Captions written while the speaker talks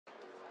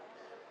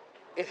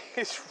It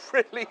is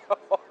really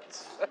hot.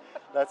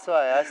 That's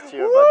why I asked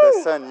you about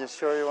the sun. You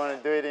sure you want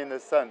to do it in the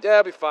sun? Yeah,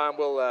 it'll be fine.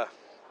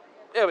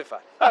 It'll be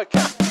fine.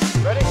 Okay,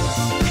 ready?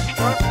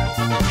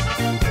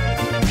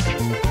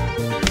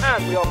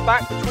 And we are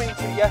back between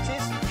two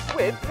Yetis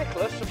with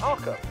Nicolas from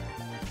Arkup.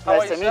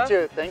 Nice to meet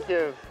you. Thank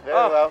you. Very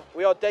well.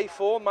 We are day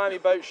 4, Miami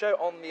Boat Show,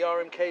 on the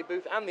RMK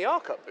booth and the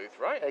Arkup booth,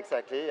 right?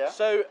 Exactly, yeah.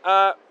 So,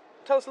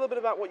 tell us a little bit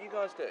about what you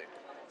guys do.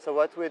 So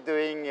what we're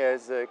doing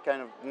is a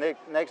kind of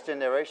next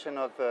generation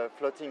of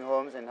floating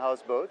homes and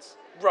houseboats.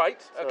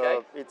 Right, okay.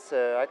 So it's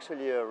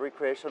actually a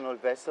recreational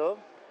vessel,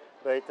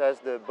 but it has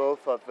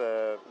both of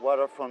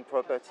waterfront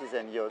properties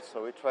and yachts.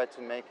 So we try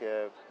to make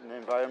an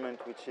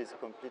environment which is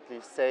completely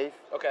safe,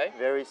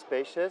 very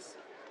spacious,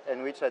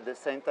 and which at the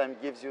same time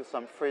gives you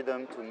some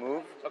freedom to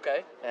move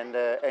and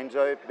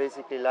enjoy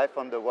basically life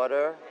on the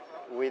water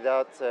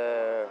without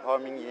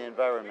harming the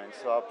environment.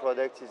 So our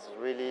product is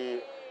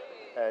really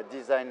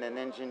designed and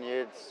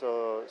engineered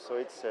so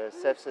it's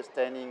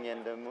self-sustaining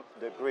and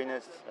the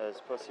greenest as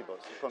possible.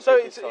 So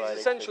it's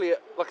essentially,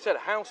 like I said, a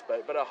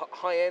houseboat, but a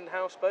high-end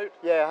houseboat?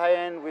 Yeah,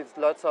 high-end with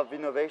lots of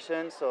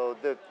innovation. So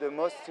the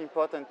most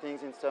important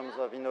things in terms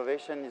of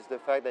innovation is the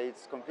fact that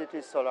it's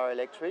completely solar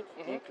electric,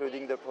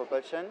 including the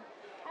propulsion.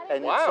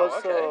 And it's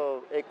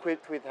also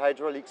equipped with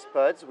hydraulic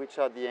spuds, which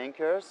are the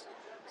anchors.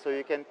 So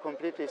you can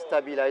completely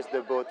stabilize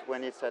the boat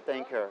when it's at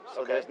anchor.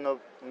 So there's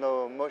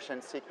no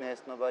motion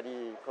sickness,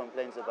 nobody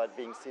complains about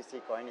being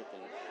seasick or anything.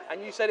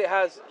 And you said it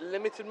has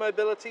limited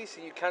mobility,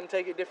 so you can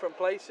take it different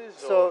places?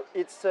 So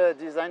it's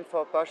designed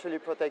for partially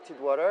protected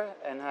water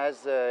and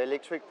has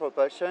electric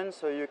propulsion,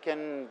 so you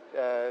can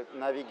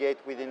navigate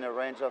within a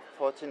range of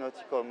 40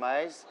 nautical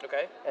miles.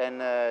 And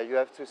you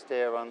have to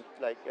stay around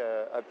like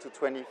up to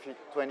 20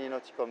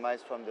 nautical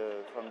miles from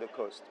the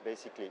coast,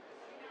 basically.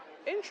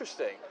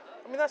 Interesting.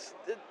 I mean,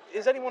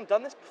 has anyone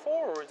done this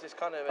before, or is this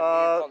kind of a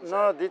new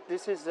concept? No,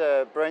 this is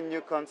a brand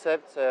new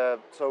concept.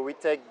 So we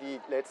take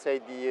let's say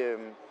the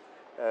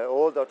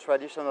old or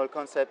traditional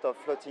concept of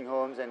floating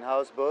homes and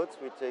houseboats,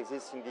 which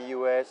exists in the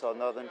US or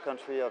northern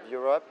country of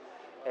Europe,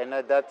 and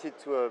adapt it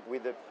to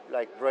with a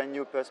brand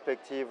new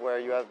perspective where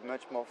you have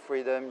much more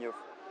freedom.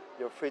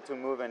 You're free to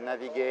move and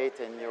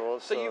navigate, and you're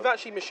also... So you've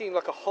actually machined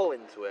like a hull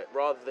into it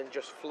rather than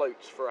just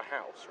floats for a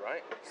house,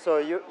 right? So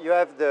you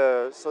have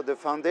the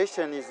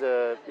foundation is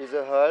a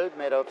hull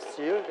made of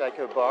steel, like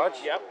a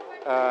barge. Yep.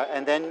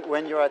 And then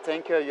when you're at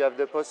anchor, you have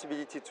the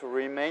possibility to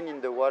remain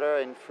in the water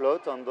and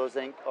float on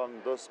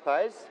those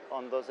piles,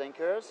 on those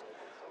anchors,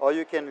 or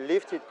you can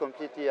lift it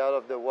completely out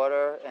of the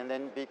water and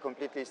then be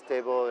completely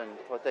stable and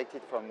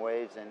protected from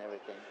waves and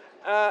everything.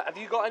 Have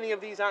you got any of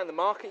these out in the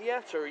market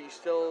yet, or are you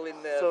still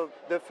in the... So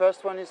the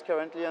first one is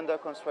currently under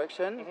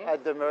construction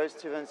at the Murray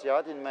Stevens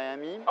Yard in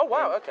Miami. Oh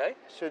wow, okay.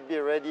 Should be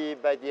ready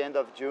by the end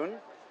of June.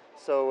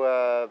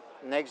 So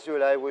next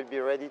July we'll be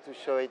ready to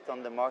show it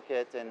on the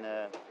market and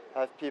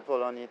have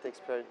people on it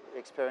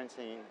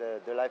experiencing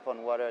the life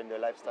on water and the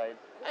lifestyle.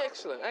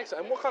 Excellent,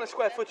 excellent. And what kind of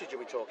square footage are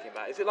we talking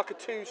about? Is it like a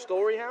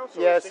 2-story house?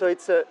 Yeah, so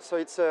it's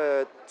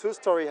a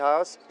 2-story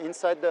house.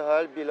 Inside the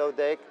hull, below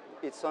deck,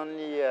 it's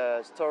only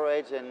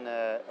storage and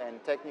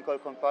technical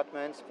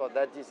compartments for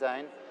that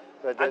design.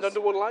 But and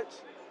underwater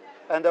lights?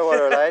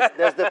 Underwater lights.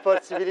 There's the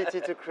possibility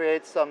to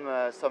create some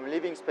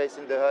living space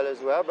in the hull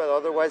as well, but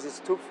otherwise it's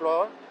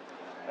 2-floor,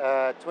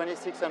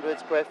 2,600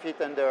 square feet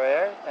under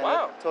air, and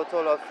a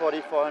total of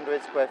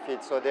 4,400 square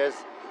feet. So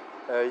there's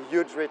a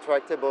huge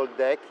retractable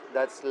deck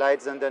that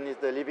slides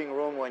underneath the living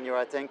room. When you're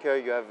at anchor,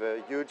 you have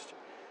a huge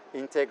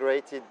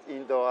integrated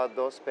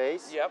indoor-outdoor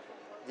space. Yep.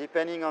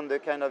 Depending on the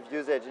kind of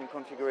usage and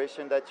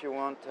configuration that you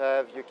want to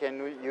have, you can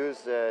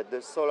use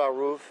the solar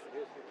roof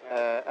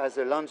as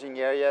a lounging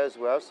area as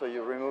well. So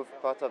you remove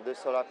part of the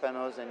solar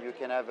panels and you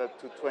can have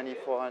up to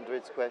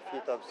 2,400 square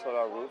feet of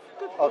solar roof,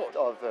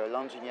 of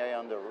lounging area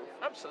on the roof.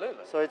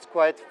 Absolutely. So it's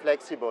quite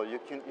flexible. You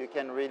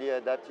can really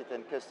adapt it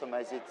and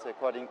customize it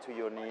according to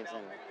your needs.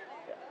 And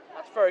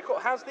that's very cool.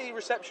 How's the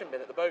reception been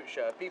at the boat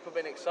show? Have people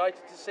been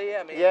excited to see it?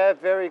 I mean, yeah,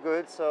 very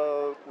good.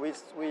 So we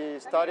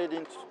started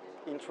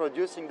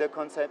introducing the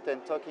concept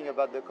and talking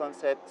about the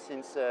concept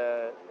since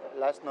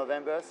last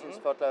November, since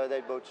Fort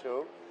Lauderdale Boat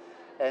Show,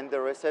 and the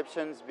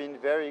reception's been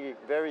very,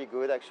 very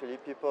good. Actually,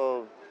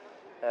 people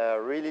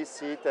really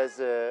see it as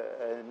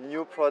a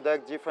new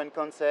product, different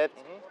concept,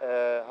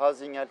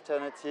 housing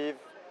alternative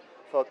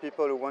for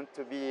people who want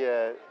to be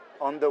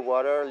on the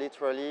water,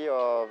 literally,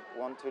 or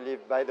want to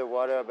live by the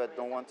water but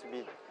don't want to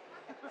be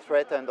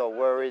threatened or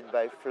worried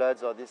by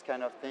floods or these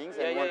kind of things,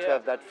 and want to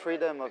have that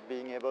freedom of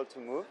being able to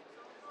move.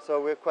 So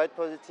we're quite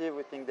positive.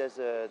 We think there's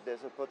a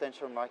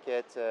potential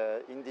market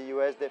in the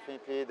US,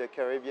 definitely, the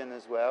Caribbean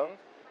as well,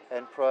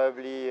 and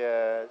probably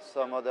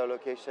some other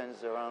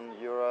locations around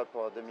Europe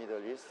or the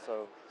Middle East.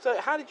 So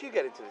how did you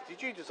get into this?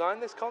 Did you design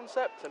this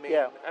concept? I mean,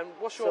 and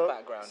what's your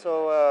background?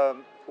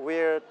 So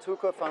we're 2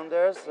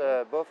 co-founders.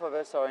 Both of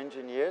us are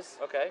engineers.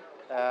 Okay.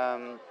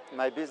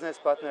 My business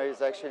partner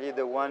is actually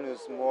the one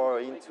who's more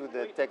into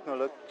the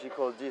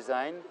technological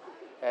design.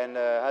 and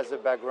has a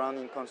background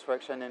in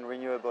construction and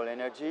renewable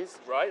energies.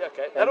 Right,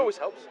 okay. That always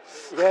helps.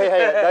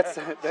 Yeah,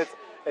 that's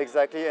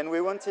exactly. And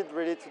we wanted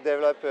really to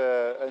develop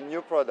a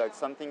new product,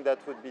 something that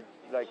would be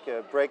like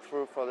a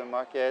breakthrough for the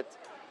market.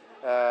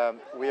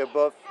 We are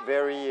both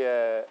very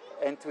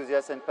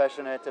enthusiastic and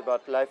passionate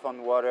about life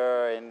on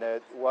water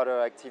and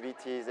water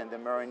activities and the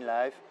marine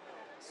life.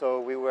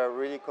 So we were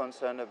really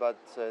concerned about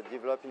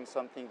developing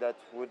something that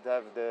would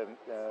have the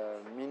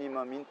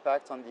minimum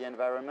impact on the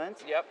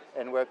environment, yep,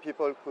 and where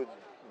people could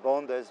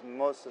bond as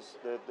most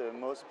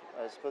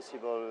as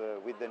possible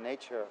with the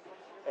nature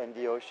and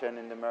the ocean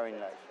and the marine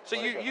life. So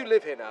you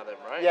live here now then,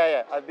 right?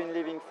 Yeah. I've been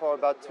living for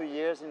about 2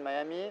 years in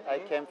Miami. I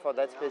came for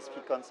that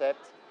specific concept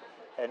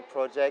and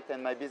project,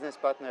 and my business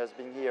partner has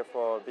been here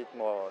for a bit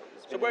more.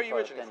 So where are you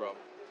originally from?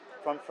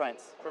 From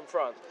France. From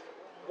France.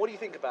 What do you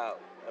think about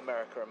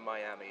America and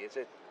Miami? Is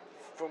it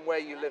from where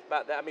you live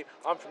back there? I mean,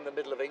 I'm from the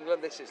middle of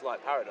England. This is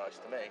like paradise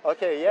to me.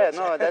 Okay, yeah,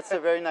 no, that's a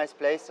very nice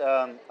place.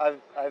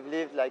 I've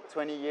lived like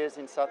 20 years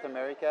in South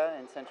America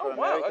and Central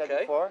America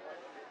before,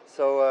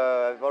 so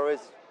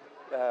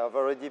I've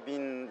already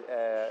been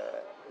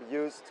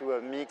used to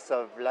a mix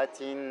of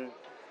Latin,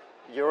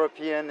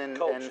 European and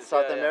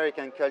South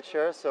American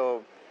culture.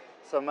 So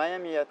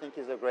Miami, I think,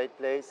 is a great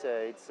place.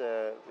 It's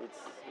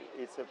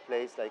a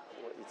place like,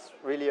 it's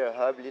really a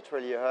hub,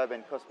 literally a hub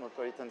and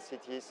cosmopolitan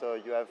city. So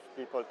you have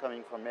people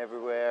coming from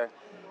everywhere,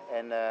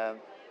 and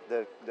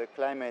the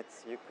climate,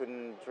 you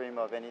couldn't dream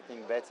of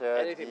anything better.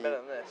 Anything better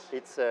than this.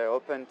 It's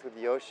open to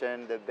the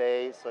ocean, the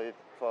bay. So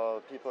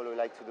for people who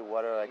like to do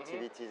water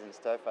activities and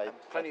stuff,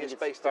 plenty of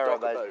space to dock a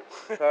boat.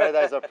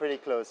 Paradise are pretty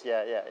close.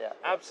 Yeah.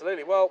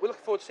 Absolutely. Well, we're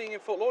looking forward to seeing you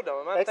in Fort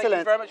Lauderdale, man. Excellent. Thank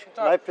you very much for your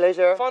time. My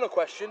pleasure. Final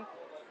question.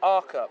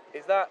 Arkup,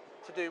 is that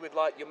to do with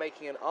like you're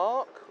making an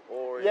ark,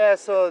 or? Yeah,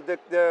 so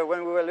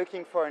when we were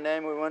looking for a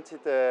name, we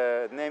wanted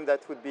a name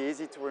that would be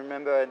easy to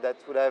remember and that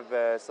would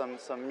have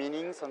some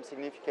meaning, some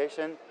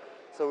signification.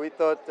 So we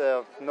thought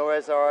of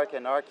Noah's Ark,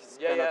 and Ark is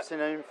kind of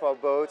synonym for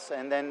boats,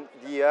 and then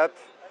the up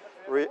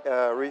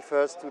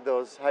refers to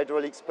those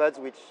hydraulic spuds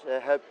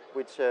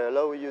which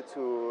allow you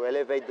to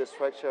elevate the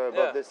structure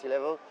above the sea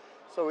level.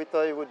 So we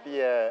thought it would be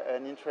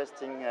an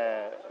interesting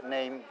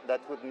name that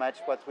would match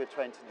what we're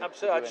trying to do.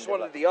 Absolutely, I just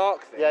wanted the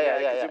Ark thing,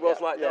 because it was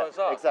like Noah's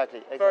Ark.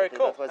 Exactly. Very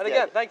cool. And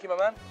again, thank you, my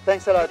man.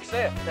 Thanks a lot. Good to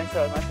see you. Thanks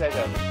a lot, my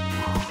pleasure.